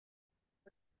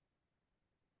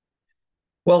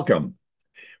Welcome.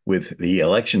 With the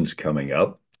elections coming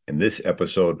up, in this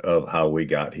episode of How We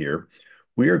Got Here,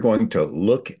 we are going to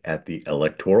look at the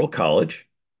Electoral College,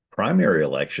 primary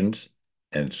elections,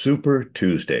 and Super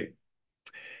Tuesday.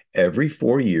 Every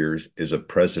 4 years is a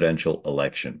presidential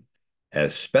election,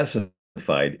 as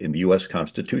specified in the U.S.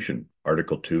 Constitution,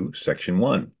 Article 2, Section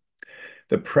 1.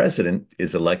 The president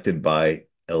is elected by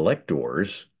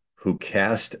electors who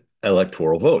cast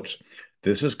electoral votes.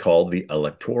 This is called the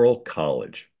Electoral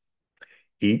College.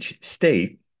 Each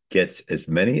state gets as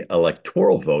many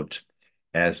electoral votes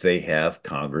as they have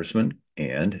congressmen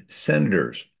and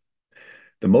senators.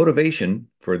 The motivation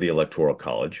for the Electoral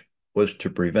College was to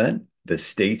prevent the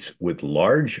states with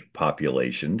large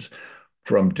populations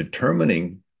from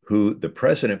determining who the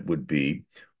president would be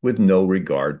with no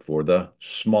regard for the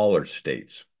smaller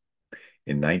states.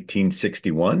 In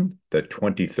 1961, the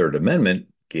 23rd Amendment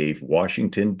gave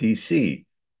Washington, D.C.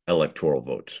 electoral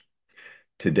votes.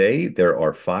 Today, there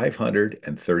are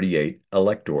 538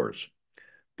 electors.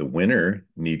 The winner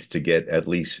needs to get at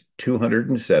least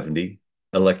 270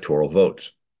 electoral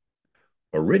votes.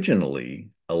 Originally,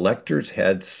 electors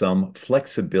had some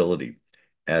flexibility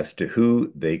as to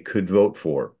who they could vote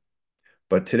for,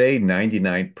 but today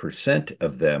 99%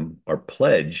 of them are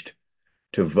pledged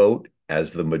to vote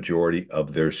as the majority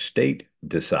of their state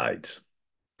decides.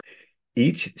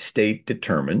 Each state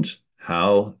determines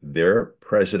how their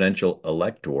presidential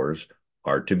electors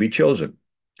are to be chosen.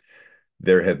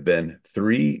 There have been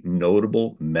three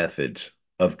notable methods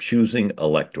of choosing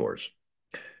electors.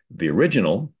 The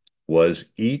original was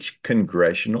each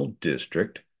congressional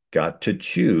district got to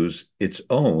choose its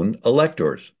own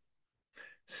electors.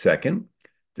 Second,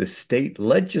 the state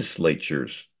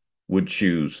legislatures would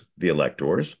choose the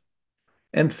electors.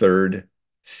 And third,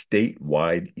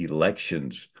 statewide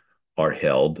elections are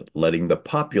held, letting the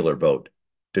popular vote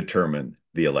determine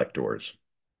the electors.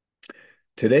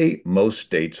 Today, most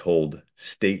states hold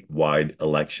statewide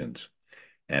elections,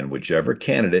 and whichever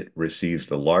candidate receives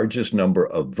the largest number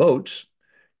of votes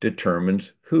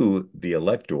determines who the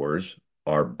electors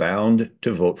are bound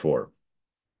to vote for.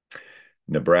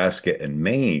 Nebraska and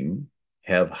Maine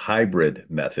have hybrid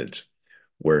methods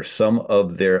where some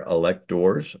of their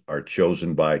electors are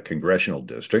chosen by congressional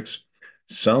districts,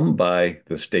 some by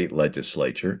the state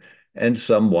legislature, and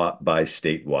somewhat by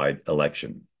statewide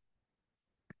election.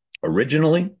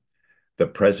 Originally, the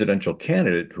presidential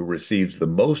candidate who receives the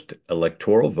most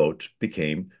electoral votes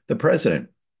became the president,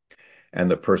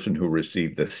 and the person who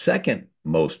received the second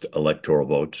most electoral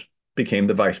votes became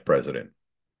the vice president.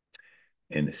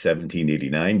 In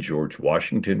 1789, George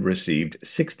Washington received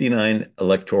 69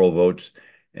 electoral votes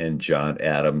and John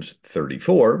Adams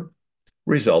 34,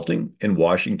 resulting in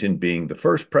Washington being the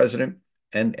first president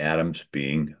and Adams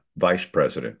being vice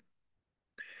president.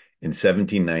 In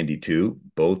 1792,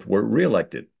 both were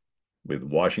reelected, with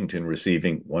Washington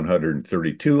receiving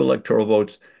 132 electoral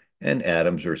votes and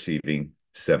Adams receiving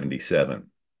 77.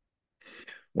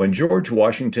 When George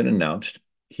Washington announced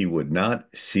he would not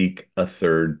seek a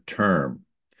third term,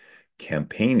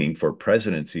 campaigning for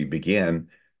presidency began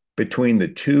between the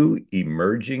two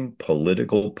emerging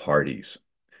political parties,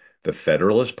 the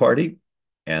Federalist Party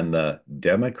and the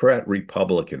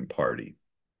Democrat-Republican Party.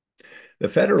 The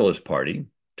Federalist Party,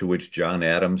 to which John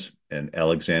Adams and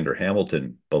Alexander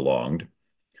Hamilton belonged,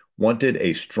 wanted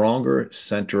a stronger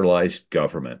centralized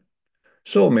government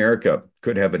so America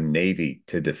could have a navy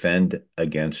to defend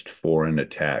against foreign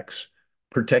attacks,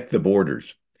 protect the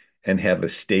borders, and have a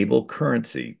stable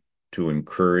currency to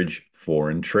encourage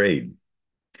foreign trade.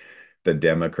 The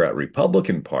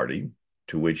Democrat-Republican Party,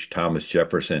 to which Thomas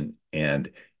Jefferson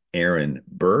and Aaron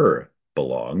Burr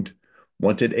belonged,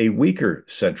 wanted a weaker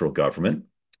central government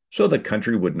so the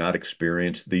country would not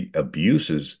experience the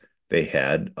abuses they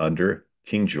had under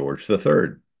King George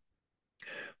III.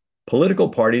 Political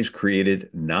parties created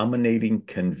nominating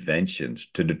conventions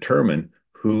to determine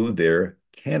who their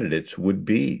candidates would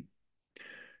be.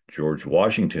 George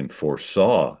Washington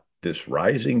foresaw this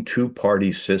rising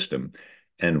two-party system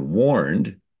and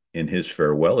warned in his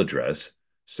farewell address,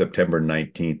 September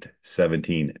 19th,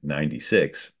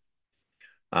 1796,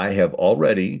 "I have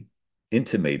already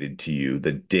intimated to you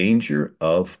the danger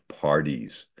of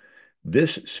parties.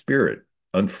 This spirit,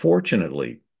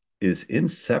 unfortunately, is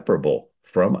inseparable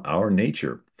from our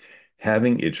nature,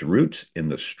 having its roots in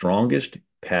the strongest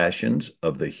passions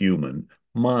of the human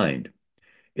mind.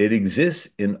 It exists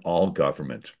in all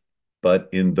governments, but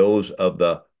in those of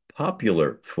the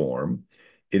popular form,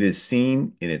 it is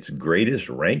seen in its greatest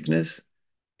rankness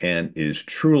and is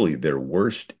truly their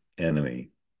worst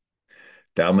enemy.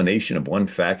 Domination of one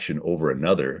faction over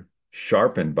another,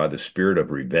 sharpened by the spirit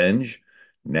of revenge,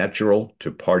 natural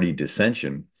to party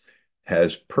dissension,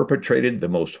 has perpetrated the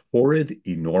most horrid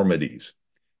enormities,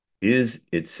 is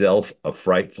itself a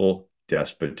frightful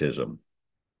despotism.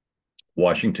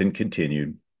 Washington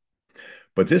continued,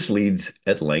 but this leads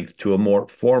at length to a more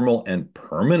formal and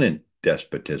permanent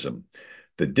despotism.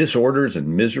 The disorders and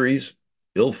miseries,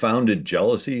 ill-founded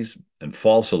jealousies, and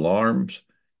false alarms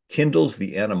kindles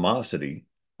the animosity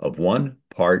of one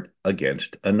part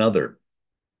against another.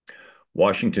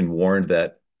 Washington warned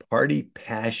that party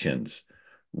passions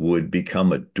would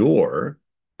become a door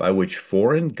by which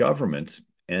foreign governments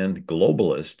and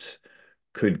globalists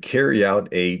could carry out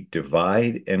a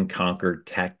divide and conquer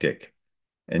tactic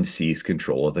and seize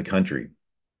control of the country.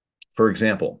 For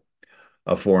example,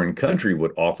 a foreign country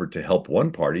would offer to help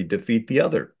one party defeat the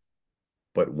other.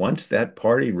 But once that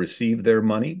party received their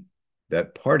money,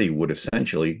 that party would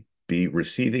essentially be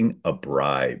receiving a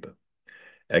bribe.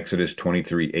 Exodus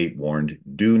 23:8 warned,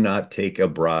 do not take a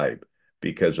bribe,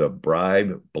 because a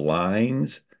bribe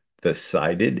blinds the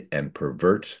sighted and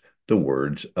perverts the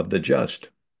words of the just.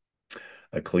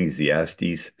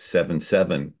 Ecclesiastes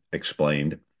 7:7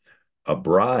 explained, a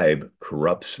bribe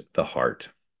corrupts the heart.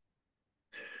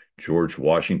 George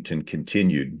Washington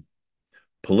continued,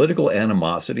 political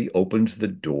animosity opens the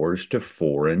doors to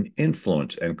foreign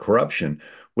influence and corruption,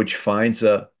 which finds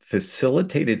a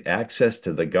facilitated access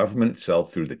to the government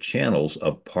itself through the channels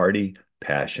of party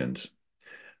passions.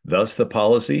 Thus, the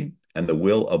policy and the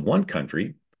will of one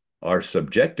country are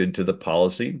subjected to the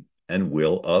policy and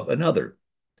will of another.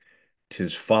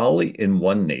 'Tis folly in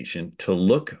one nation to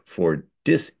look for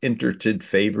disinterested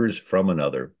favors from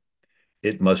another.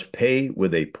 It must pay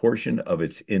with a portion of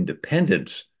its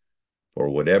independence for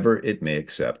whatever it may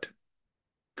accept.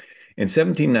 In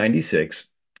 1796,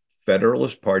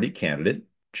 Federalist Party candidate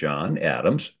John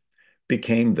Adams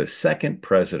became the second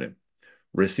president,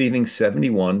 receiving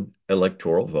 71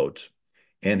 electoral votes,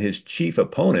 and his chief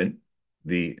opponent,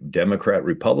 the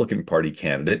Democrat-Republican Party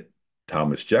candidate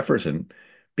Thomas Jefferson,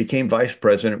 became vice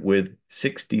president with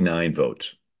 69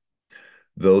 votes.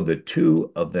 Though the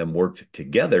two of them worked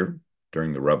together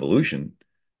during the Revolution,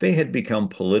 they had become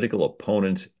political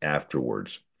opponents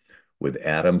afterwards, with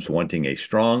Adams wanting a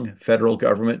strong federal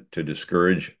government to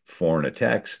discourage foreign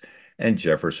attacks and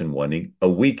Jefferson wanting a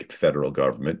weak federal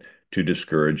government to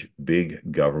discourage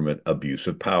big government abuse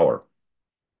of power.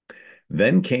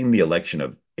 Then came the election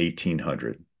of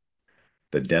 1800.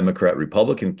 The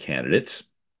Democrat-Republican candidates,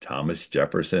 Thomas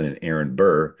Jefferson and Aaron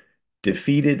Burr,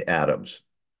 defeated Adams.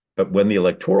 But when the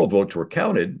electoral votes were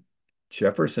counted,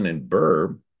 Jefferson and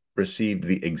Burr received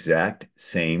the exact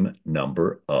same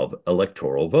number of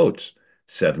electoral votes,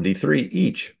 73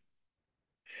 each.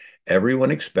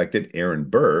 Everyone expected Aaron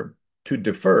Burr to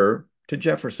defer to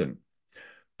Jefferson,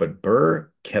 but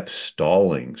Burr kept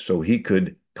stalling so he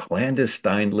could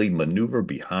clandestinely maneuver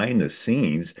behind the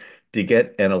scenes to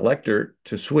get an elector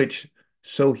to switch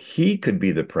so he could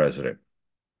be the president.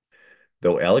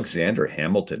 Though Alexander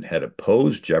Hamilton had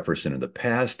opposed Jefferson in the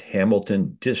past,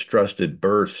 Hamilton distrusted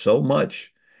Burr so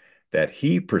much that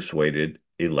he persuaded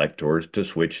electors to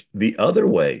switch the other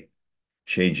way,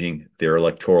 changing their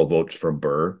electoral votes from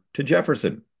Burr to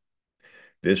Jefferson.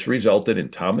 This resulted in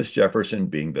Thomas Jefferson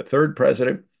being the third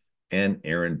president and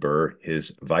Aaron Burr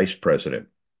his vice president.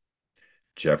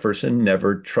 Jefferson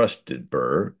never trusted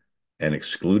Burr and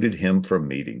excluded him from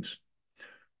meetings.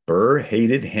 Burr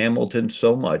hated Hamilton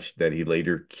so much that he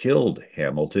later killed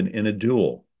Hamilton in a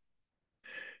duel.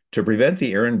 To prevent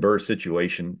the Aaron Burr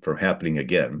situation from happening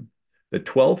again, the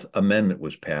 12th Amendment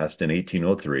was passed in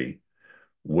 1803,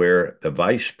 where the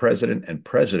vice president and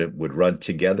president would run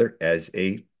together as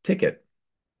a ticket,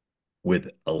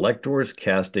 with electors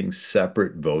casting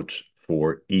separate votes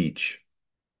for each.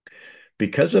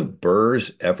 Because of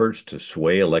Burr's efforts to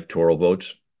sway electoral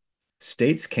votes,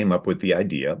 states came up with the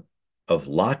idea of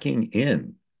locking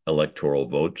in electoral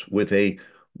votes with a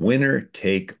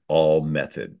winner-take-all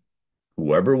method.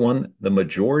 Whoever won the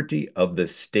majority of the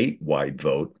statewide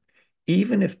vote,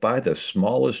 even if by the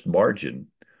smallest margin,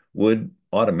 would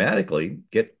automatically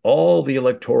get all the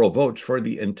electoral votes for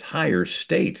the entire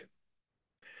state.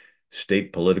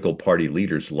 State political party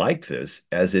leaders liked this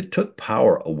as it took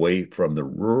power away from the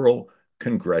rural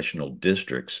congressional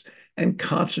districts and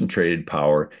concentrated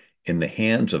power in the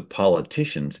hands of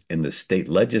politicians in the state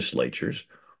legislatures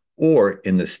or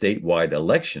in the statewide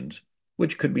elections,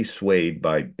 which could be swayed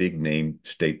by big-name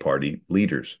state party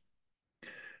leaders.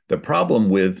 The problem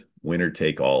with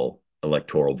winner-take-all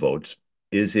electoral votes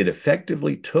is it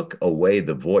effectively took away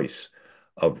the voice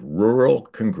of rural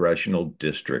congressional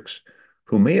districts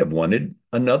who may have wanted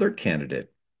another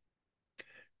candidate.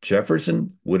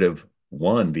 Jefferson would have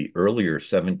won the earlier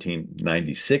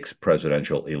 1796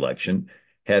 presidential election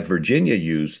had Virginia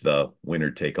used the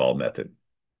winner-take-all method.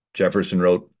 Jefferson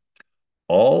wrote,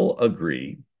 "All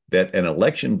agree that an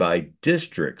election by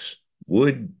districts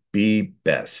would be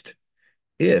best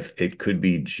if it could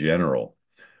be general.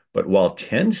 But while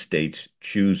 10 states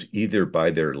choose either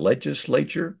by their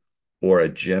legislature or a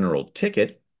general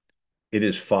ticket, it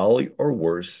is folly or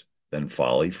worse than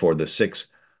folly for the 6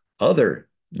 other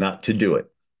not to do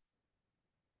it."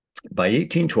 By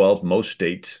 1812, most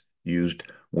states used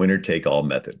winner-take-all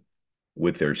method,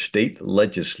 with their state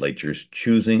legislatures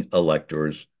choosing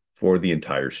electors for the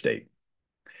entire state.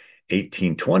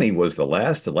 1820 was the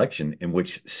last election in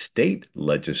which state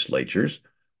legislatures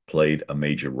played a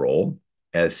major role,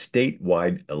 as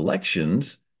statewide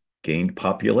elections gained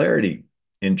popularity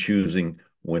in choosing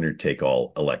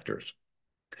winner-take-all electors.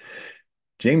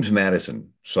 James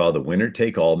Madison saw the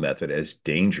winner-take-all method as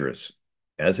dangerous,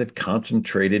 as it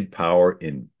concentrated power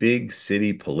in big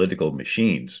city political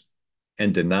machines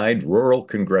and denied rural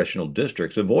congressional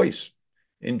districts a voice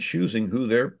in choosing who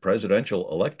their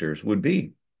presidential electors would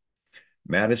be.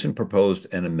 Madison proposed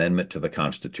an amendment to the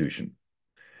Constitution.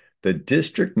 The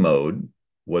district mode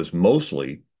was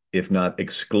mostly, if not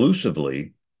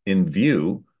exclusively, in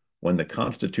view when the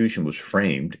Constitution was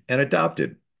framed and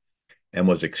adopted, and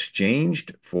was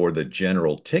exchanged for the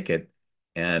general ticket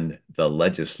and the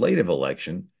legislative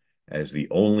election as the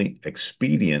only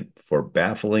expedient for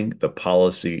baffling the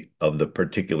policy of the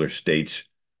particular states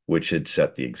which had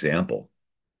set the example.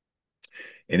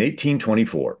 In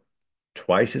 1824,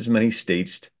 twice as many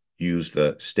states used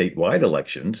the statewide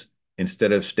elections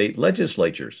instead of state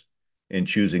legislatures in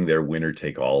choosing their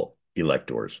winner-take-all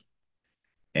electors.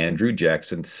 Andrew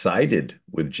Jackson sided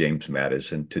with James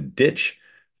Madison to ditch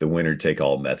the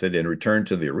winner-take-all method and return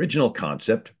to the original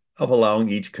concept of allowing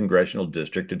each congressional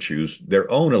district to choose their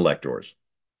own electors.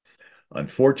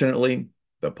 Unfortunately,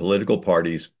 the political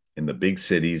parties in the big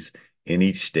cities in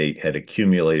each state had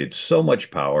accumulated so much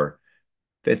power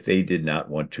that they did not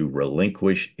want to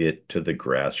relinquish it to the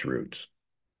grassroots.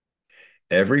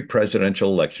 Every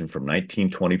presidential election from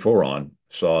 1924 on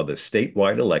saw the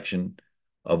statewide election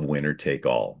of winner take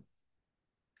all.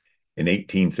 In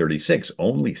 1836,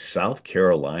 only South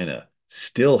Carolina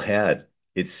still had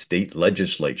its state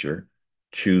legislature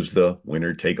choose the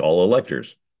winner take all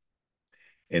electors.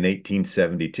 In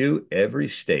 1872, every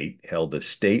state held a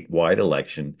statewide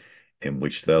election in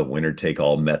which the winner take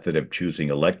all method of choosing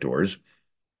electors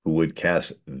who would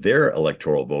cast their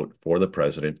electoral vote for the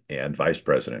president and vice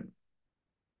president.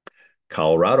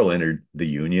 Colorado entered the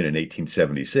Union in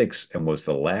 1876 and was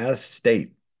the last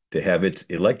state to have its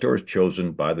electors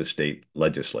chosen by the state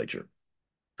legislature.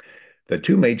 The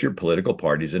two major political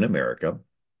parties in America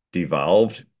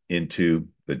devolved into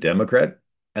the Democrat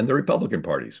and the Republican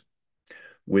parties,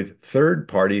 with third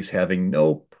parties having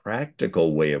no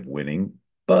practical way of winning,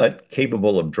 but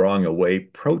capable of drawing away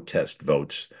protest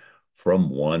votes from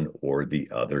one or the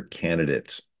other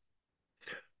candidates.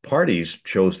 Parties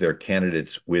chose their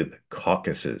candidates with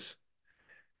caucuses.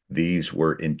 These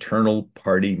were internal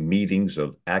party meetings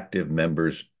of active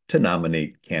members to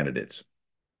nominate candidates.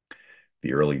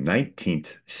 The early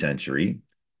 19th century,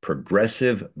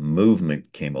 progressive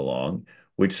movement came along,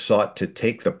 which sought to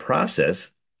take the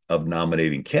process of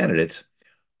nominating candidates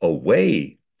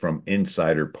away from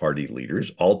insider party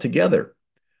leaders altogether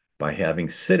by having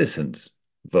citizens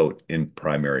vote in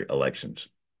primary elections.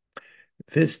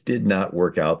 This did not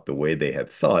work out the way they had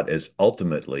thought, as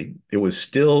ultimately it was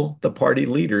still the party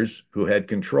leaders who had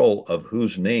control of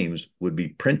whose names would be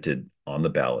printed on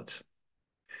the ballots.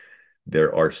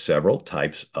 There are several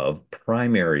types of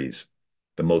primaries,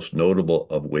 the most notable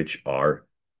of which are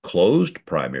closed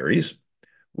primaries,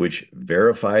 which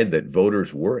verified that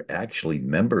voters were actually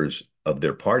members of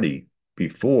their party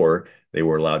before they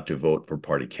were allowed to vote for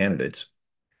party candidates.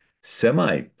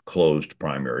 Semi-closed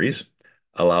primaries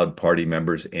allowed party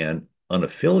members and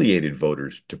unaffiliated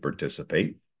voters to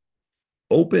participate.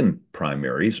 Open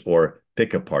primaries, or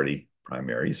pick-a-party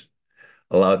primaries,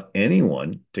 allowed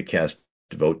anyone to cast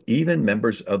a vote, even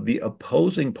members of the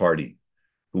opposing party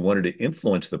who wanted to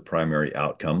influence the primary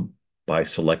outcome by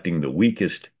selecting the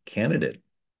weakest candidate.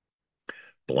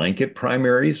 Blanket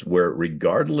primaries, where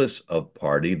regardless of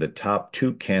party, the top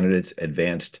 2 candidates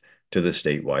advanced to the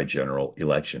statewide general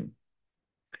election.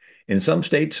 In some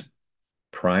states,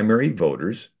 primary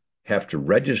voters have to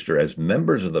register as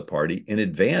members of the party in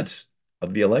advance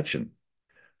of the election.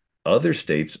 Other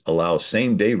states allow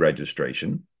same-day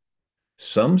registration.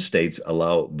 Some states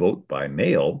allow vote by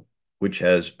mail, which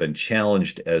has been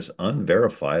challenged as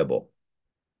unverifiable.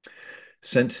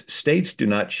 Since states do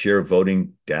not share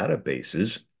voting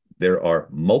databases, there are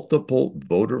multiple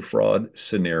voter fraud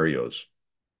scenarios.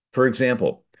 For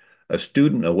example, a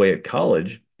student away at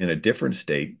college in a different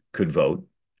state could vote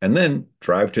and then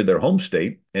drive to their home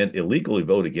state and illegally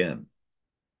vote again.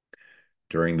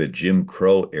 During the Jim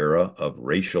Crow era of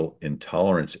racial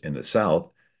intolerance in the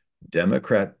South,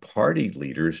 Democrat Party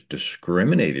leaders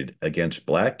discriminated against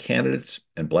Black candidates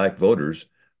and Black voters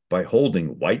by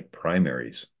holding white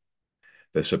primaries.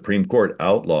 The Supreme Court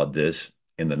outlawed this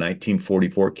in the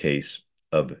 1944 case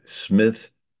of Smith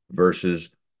versus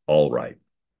Allwright.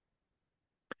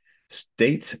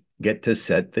 States get to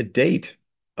set the date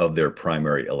of their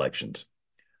primary elections.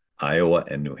 Iowa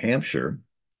and New Hampshire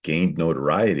gained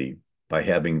notoriety by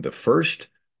having the first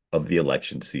of the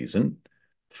election season,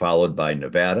 followed by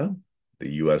Nevada,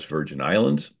 the U.S. Virgin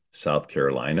Islands, South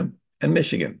Carolina, and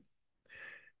Michigan.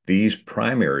 These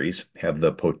primaries have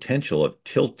the potential of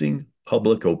tilting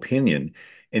public opinion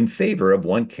in favor of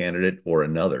one candidate or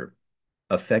another,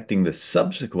 affecting the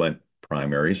subsequent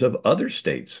primaries of other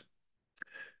states.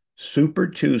 Super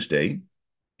Tuesday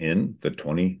in the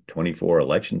 2024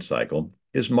 election cycle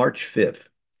is March 5th.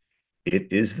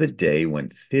 It is the day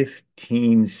when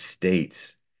 15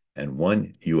 states and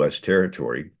one U.S.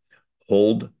 territory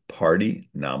hold party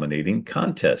nominating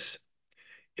contests.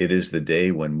 It is the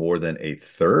day when more than a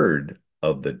third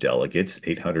of the delegates,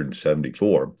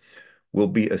 874, will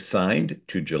be assigned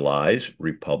to July's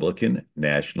Republican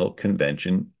National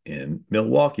Convention in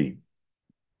Milwaukee.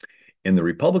 In the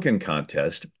Republican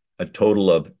contest, a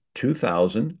total of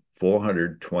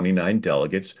 2,429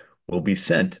 delegates will be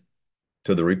sent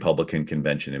to the Republican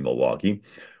convention in Milwaukee,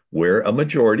 where a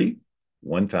majority,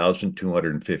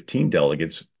 1,215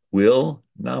 delegates, will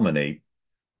nominate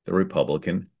the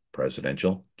Republican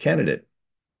presidential candidate.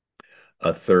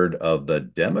 A third of the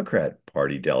Democrat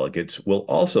Party delegates will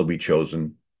also be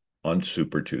chosen on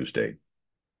Super Tuesday.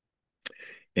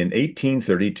 In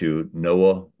 1832,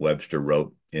 Noah Webster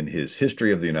wrote in his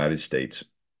History of the United States,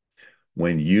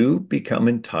 "When you become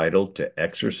entitled to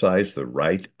exercise the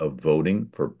right of voting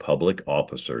for public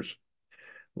officers,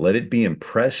 let it be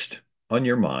impressed on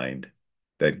your mind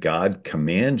that God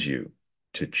commands you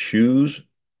to choose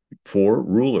for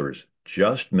rulers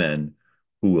just men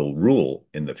who will rule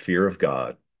in the fear of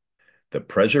God. The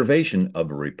preservation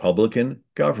of a Republican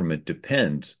government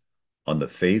depends on the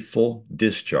faithful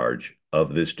discharge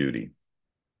of this duty."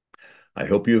 I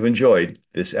hope you've enjoyed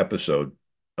this episode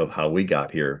of How We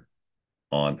Got Here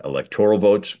on electoral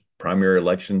votes, primary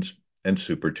elections, and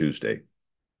Super Tuesday.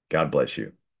 God bless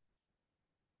you.